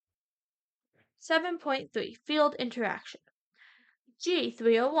7.3 Field Interaction.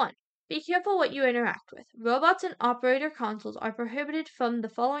 G301. Be careful what you interact with. Robots and operator consoles are prohibited from the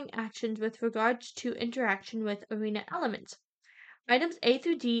following actions with regards to interaction with arena elements. Items A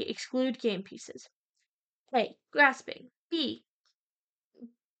through D exclude game pieces. A. Grasping. B.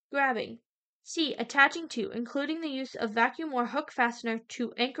 Grabbing. C. Attaching to, including the use of vacuum or hook fastener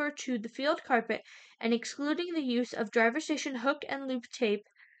to anchor to the field carpet and excluding the use of driver station hook and loop tape,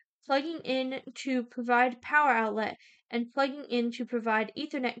 plugging in to provide power outlet, and plugging in to provide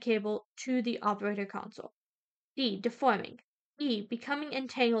Ethernet cable to the operator console. D. Deforming. E. Becoming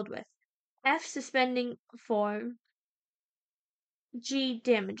entangled with. F. Suspending form. G.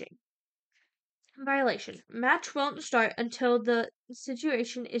 Damaging. Violation. Match won't start until the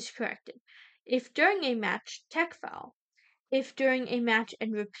situation is corrected. If during a match, tech foul. If during a match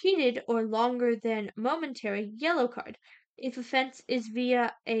and repeated or longer than momentary, yellow card. If offense is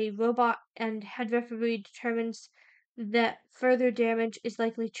via a robot and head referee determines that further damage is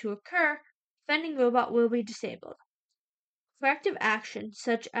likely to occur, offending robot will be disabled. Corrective action,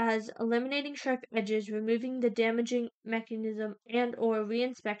 such as eliminating sharp edges, removing the damaging mechanism, and or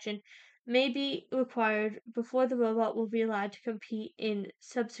reinspection, may be required before the robot will be allowed to compete in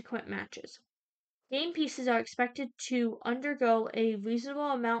subsequent matches. Game pieces are expected to undergo a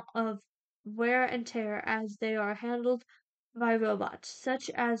reasonable amount of wear and tear as they are handled by robots, such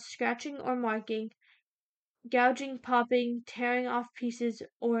as scratching or marking, gouging, popping, tearing off pieces,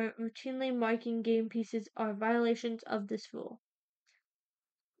 or routinely marking game pieces are violations of this rule.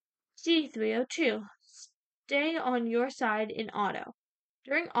 G302. Stay on your side in auto.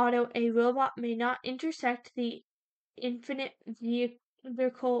 During auto, a robot may not intersect the infinite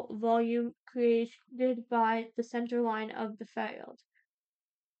vehicle volume created by the center line of the field.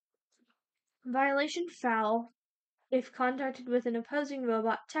 Violation foul if contacted with an opposing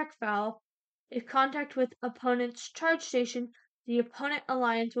robot, tech foul. If contact with opponent's charge station, the opponent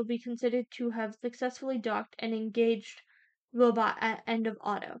alliance will be considered to have successfully docked and engaged robot at end of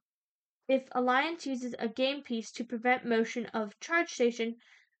auto. If alliance uses a game piece to prevent motion of charge station,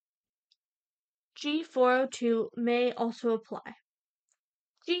 G402 may also apply.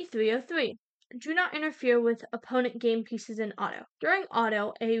 G303. Do not interfere with opponent game pieces in auto. During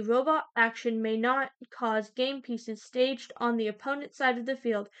auto, a robot action may not cause game pieces staged on the opponent's side of the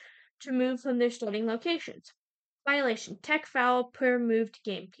field to move from their starting locations. Violation. Tech foul per moved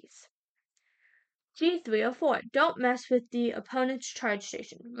game piece. G304. Don't mess with the opponent's charge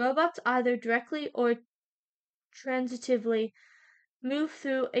station. Robots either directly or transitively move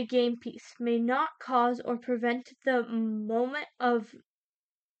through a game piece may not cause or prevent the movement of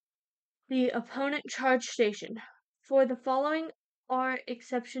the opponent charge station. For the following are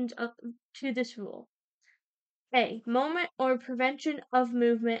exceptions to this rule. A. Moment or prevention of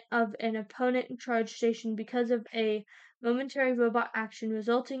movement of an opponent charge station because of a momentary robot action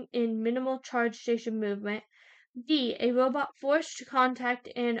resulting in minimal charge station movement. B. A robot forced to contact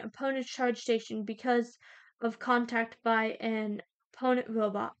an opponent's charge station because of contact by an opponent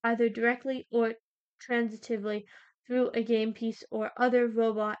robot, either directly or transitively through a game piece or other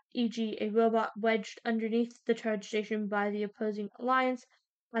robot, e.g., a robot wedged underneath the charge station by the opposing alliance,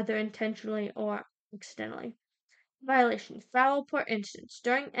 either intentionally or accidentally. Violation. Foul per instance.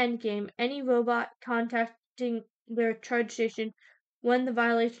 During endgame, any robot contacting their charge station when the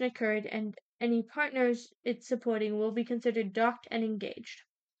violation occurred and any partners it's supporting will be considered docked and engaged.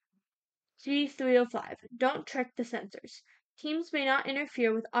 G305. Don't trick the sensors. Teams may not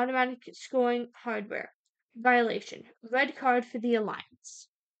interfere with automatic scoring hardware. Violation. Red card for the alliance.